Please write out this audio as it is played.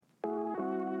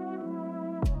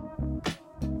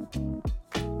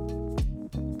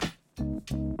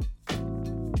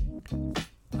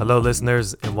Hello,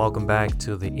 listeners, and welcome back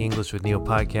to the English with Neil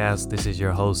podcast. This is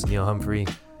your host, Neil Humphrey,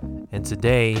 and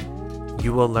today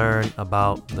you will learn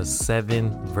about the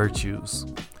 7 virtues.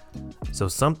 So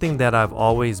something that I've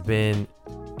always been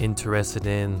interested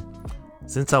in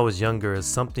since I was younger is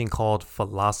something called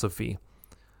philosophy.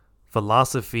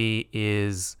 Philosophy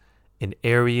is an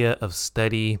area of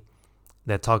study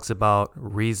that talks about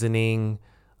reasoning,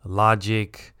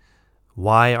 logic,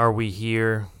 why are we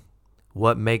here,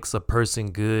 what makes a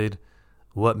person good,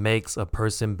 what makes a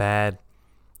person bad.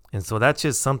 And so that's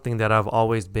just something that I've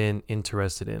always been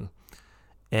interested in.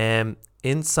 And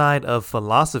inside of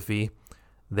philosophy,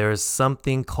 there's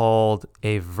something called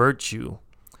a virtue.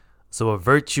 So a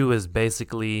virtue is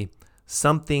basically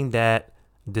something that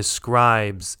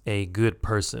describes a good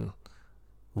person.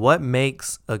 What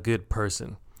makes a good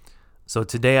person? So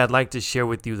today I'd like to share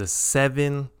with you the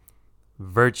 7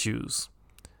 virtues.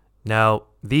 Now,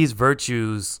 these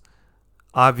virtues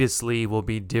obviously will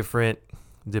be different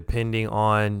depending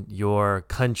on your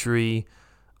country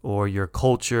or your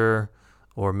culture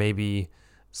or maybe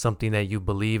something that you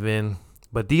believe in.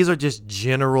 But these are just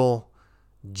general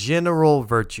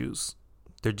virtues.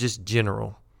 They're just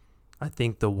general. I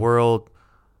think the world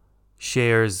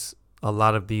shares a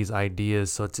lot of these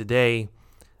ideas. So today,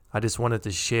 I just wanted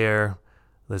to share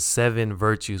the 7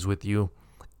 virtues with you.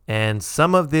 And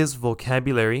some of this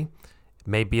vocabulary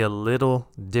may be a little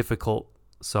difficult.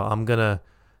 So I'm going to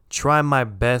try my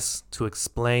best to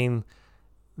explain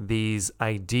these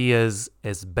ideas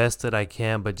as best that I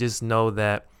can. But just know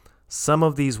that some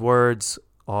of these words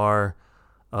are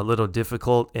a little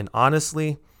difficult. And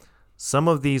honestly, some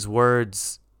of these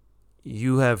words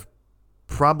you have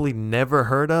probably never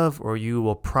heard of, or you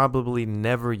will probably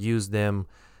never use them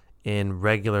in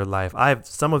regular life.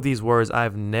 Some of these words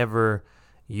I've never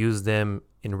used them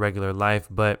in regular life,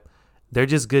 but they're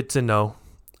just good to know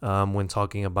when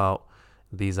talking about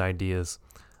these ideas.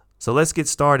 So let's get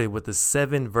started with the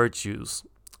 7 virtues.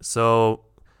 So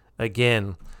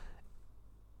again,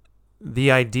 the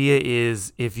idea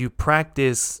is if you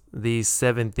practice these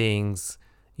 7 things,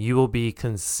 you will be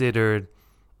considered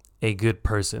a good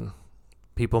person.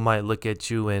 People might look at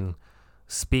you and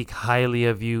speak highly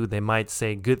of you. They might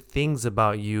say good things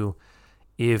about you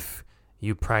if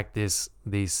you practice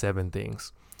these 7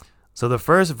 things. So the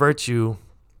first virtue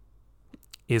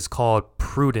is called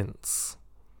prudence.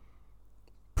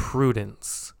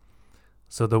 Prudence.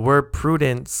 So the word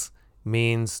prudence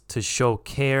means to show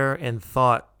care and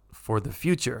thought for the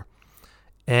future.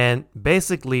 And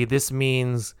basically this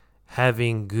means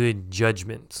having good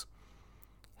judgment.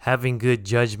 Having good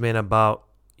judgment about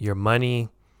your money,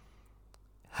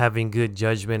 having good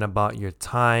judgment about your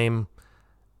time,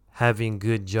 having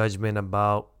good judgment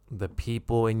about the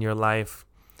people in your life.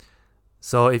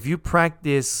 So if you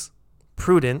practice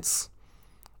prudence,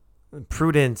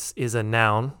 prudence is a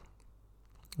noun.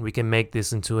 We can make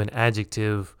this into an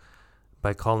adjective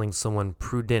by calling someone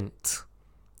prudent.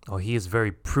 Oh, he is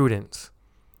very prudent.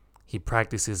 He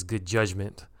practices good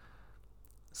judgment.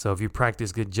 So if you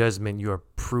practice good judgment, you're a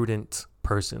prudent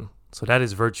person. So that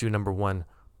is virtue number 1,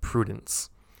 prudence.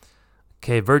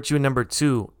 Okay, virtue number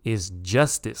 2 is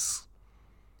justice.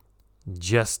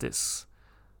 Justice.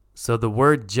 So the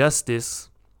word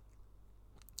justice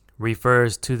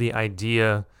refers to the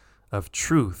idea of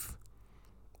truth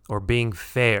or being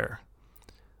fair.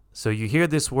 So you hear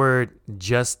this word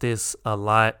justice a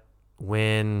lot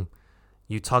when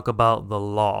you talk about the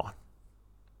law,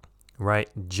 right?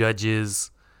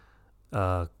 Judges,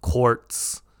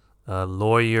 courts,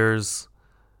 lawyers.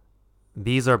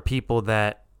 These are people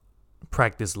that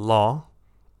practice law,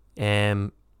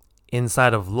 and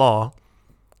inside of law,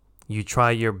 you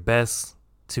try your best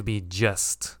to be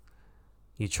just.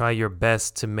 You try your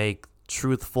best to make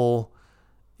truthful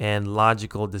and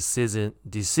logical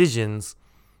decisions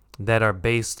that are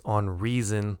based on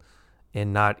reason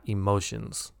and not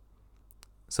emotions.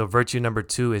 So virtue number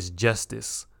 2 is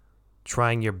justice,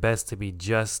 trying your best to be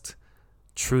just,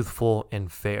 truthful,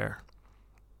 and fair.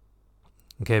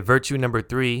 Okay, virtue number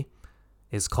 3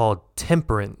 is called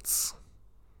temperance.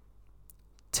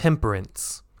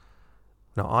 Temperance.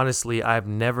 Now, honestly, I've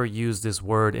never used this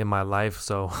word in my life,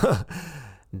 so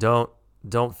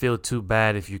don't feel too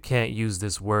bad if you can't use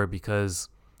this word, because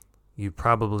you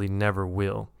probably never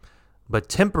will. But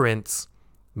temperance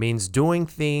means doing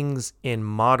things in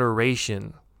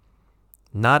moderation,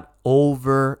 not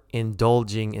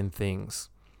overindulging in things.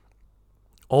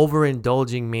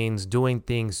 Overindulging means doing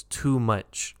things too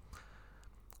much.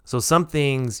 So some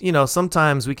things,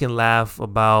 sometimes we can laugh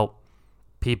about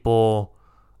people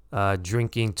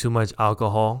drinking too much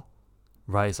alcohol,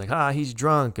 right? It's like, he's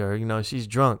drunk, or, she's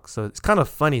drunk. So it's kind of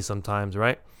funny sometimes,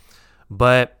 right?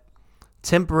 But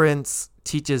temperance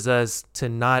teaches us to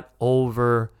not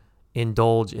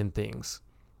overindulge in things.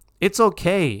 It's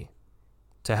okay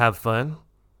to have fun.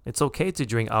 It's okay to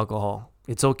drink alcohol.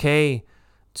 It's okay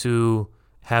to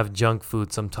have junk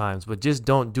food sometimes, but just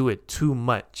don't do it too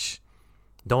much.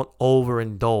 Don't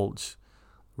overindulge,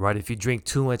 right? If you drink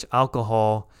too much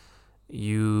alcohol,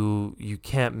 you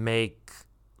can't make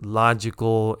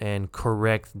logical and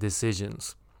correct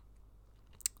decisions.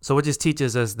 So it just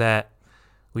teaches us that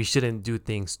we shouldn't do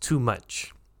things too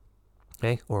much,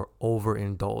 okay, or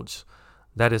overindulge.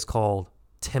 That is called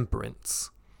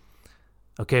temperance.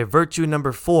 Okay, virtue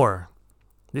number 4.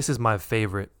 This is my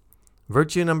favorite.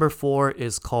 Virtue number 4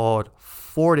 is called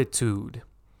fortitude.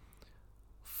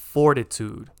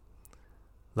 Fortitude.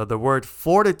 Now, the word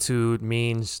fortitude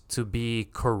means to be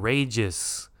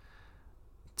courageous,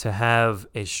 to have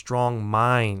a strong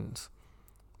mind,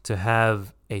 to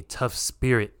have a tough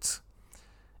spirit.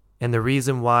 And the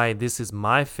reason why this is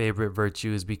my favorite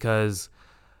virtue is because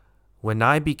when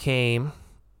I became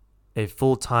a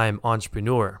full-time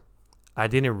entrepreneur, I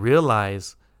didn't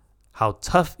realize how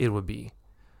tough it would be.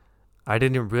 I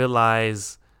didn't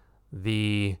realize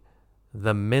the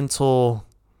mental,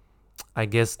 I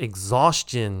guess,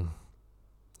 exhaustion,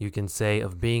 you can say,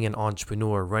 of being an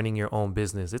entrepreneur, running your own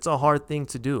business. It's a hard thing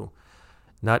to do.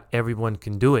 Not everyone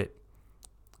can do it.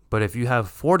 But if you have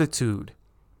fortitude,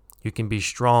 you can be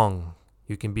strong.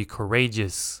 You can be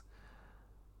courageous.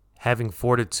 Having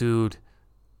fortitude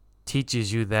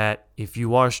teaches you that if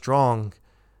you are strong,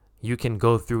 you can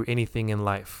go through anything in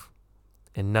life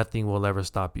and nothing will ever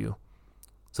stop you.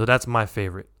 So that's my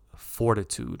favorite,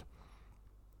 fortitude.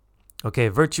 Okay,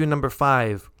 virtue number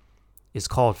 5 is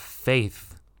called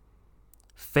faith.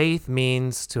 Faith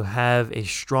means to have a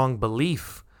strong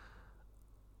belief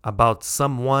about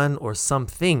someone or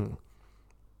something.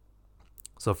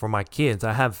 So for my kids,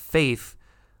 I have faith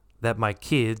that my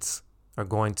kids are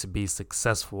going to be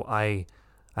successful. I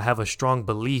have a strong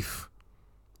belief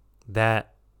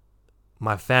that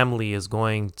my family is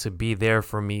going to be there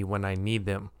for me when I need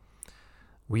them.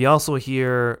 You also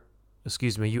use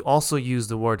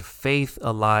the word faith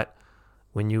a lot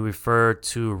when you refer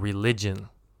to religion,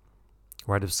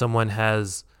 right? If someone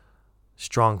has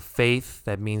strong faith,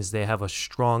 that means they have a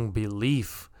strong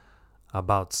belief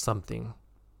about something.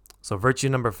 So virtue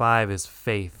number 5 is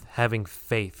faith, having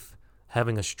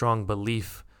a strong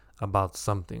belief about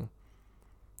something.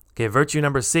 Okay, virtue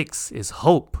number 6 is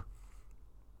hope.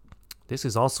 This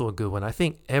is also a good one. I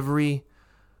think every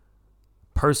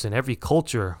person, every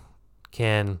culture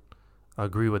can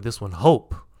agree with this one.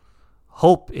 Hope.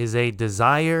 Hope is a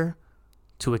desire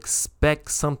to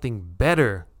expect something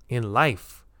better in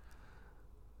life.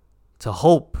 To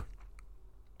hope,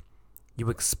 you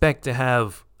expect to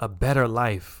have a better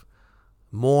life,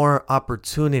 more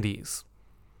opportunities,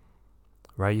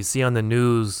 right? You see on the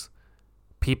news,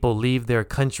 people leave their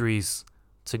countries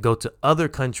to go to other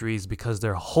countries because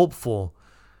they're hopeful.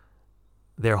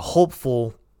 They're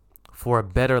hopeful for a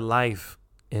better life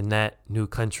in that new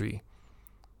country.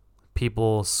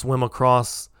 People swim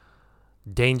across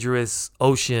dangerous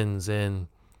oceans and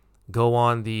go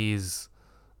on these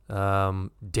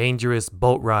dangerous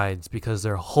boat rides because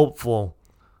they're hopeful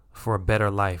for a better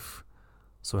life.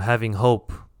 So having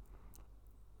hope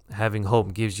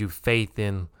gives you faith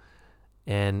in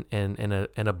and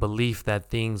a belief that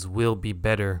things will be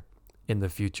better in the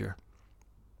future.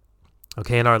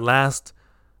 Okay, and our last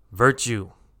virtue,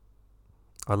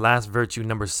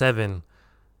 number 7,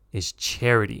 is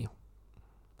charity.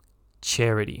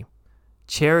 Charity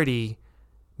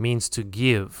means to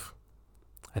give.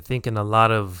 I think in a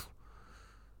lot of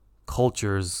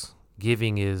cultures,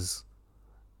 giving is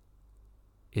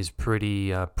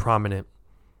pretty prominent.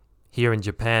 Here in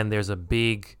Japan, there's a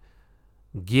big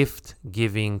gift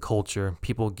giving culture.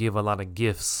 People give a lot of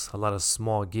gifts, a lot of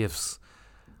small gifts.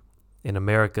 In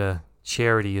America,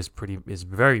 charity is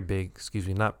very big. Excuse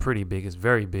me, not pretty big, it's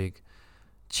very big.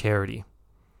 Charity,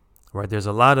 right? There's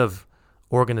a lot of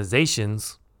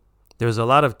organizations. There's a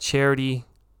lot of charity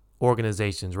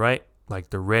organizations, right?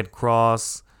 Like the Red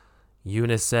Cross,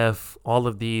 UNICEF, all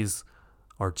of these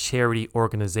are charity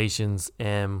organizations,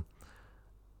 and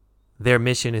their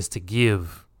mission is to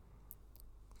give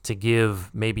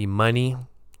maybe money,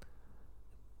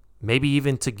 maybe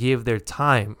even to give their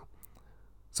time.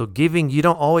 So giving, you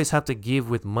don't always have to give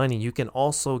with money. You can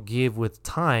also give with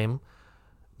time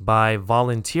by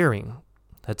volunteering.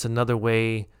 That's another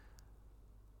way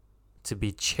to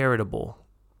be charitable.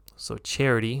 So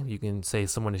charity, you can say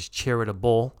someone is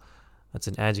charitable. That's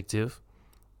an adjective.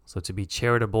 So to be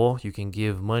charitable, you can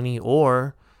give money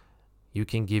or you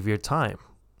can give your time,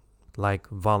 like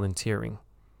volunteering.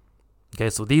 Okay,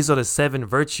 so these are the 7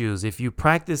 virtues. If you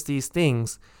practice these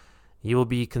things, you will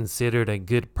be considered a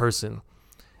good person.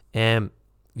 And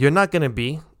you're not going to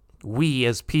be, we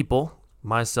as people,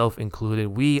 myself included,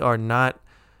 we are not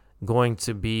going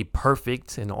to be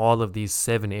perfect in all of these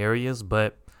 7 areas,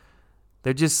 but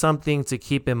they're just something to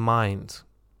keep in mind,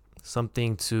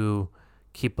 something to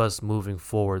keep us moving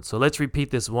forward. So let's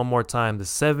repeat this one more time. The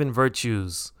 7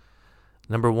 virtues.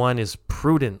 Number 1 is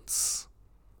prudence,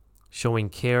 showing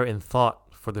care and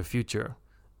thought for the future,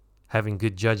 having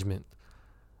good judgment.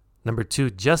 Number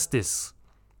 2, justice,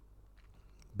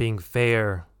 being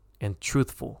fair and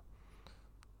truthful.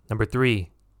 Number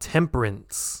 3,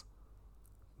 temperance,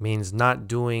 means not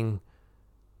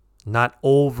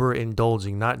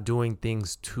overindulging, not doing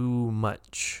things too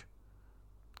much.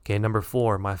 Okay, number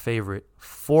 4, my favorite,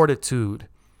 fortitude,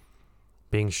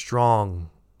 being strong,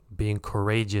 being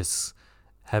courageous,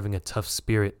 having a tough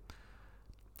spirit.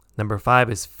 Number 5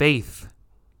 is faith,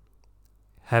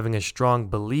 having a strong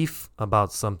belief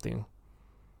about something.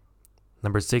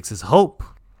 Number 6 is hope,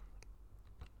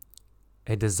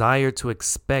 a desire to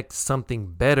expect something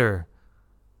better.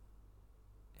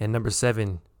 And number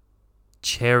 7,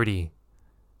 charity,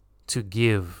 to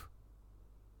give,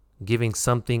 giving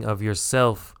something of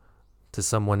yourself to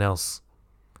someone else.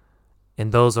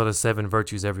 And those are the 7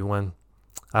 virtues, everyone.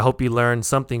 I hope you learned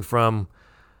something from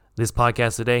this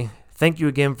podcast today. Thank you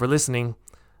again for listening,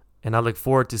 and I look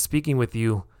forward to speaking with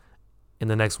you in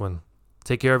the next one.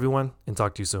 Take care, everyone, and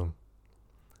talk to you soon.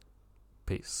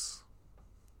 Peace.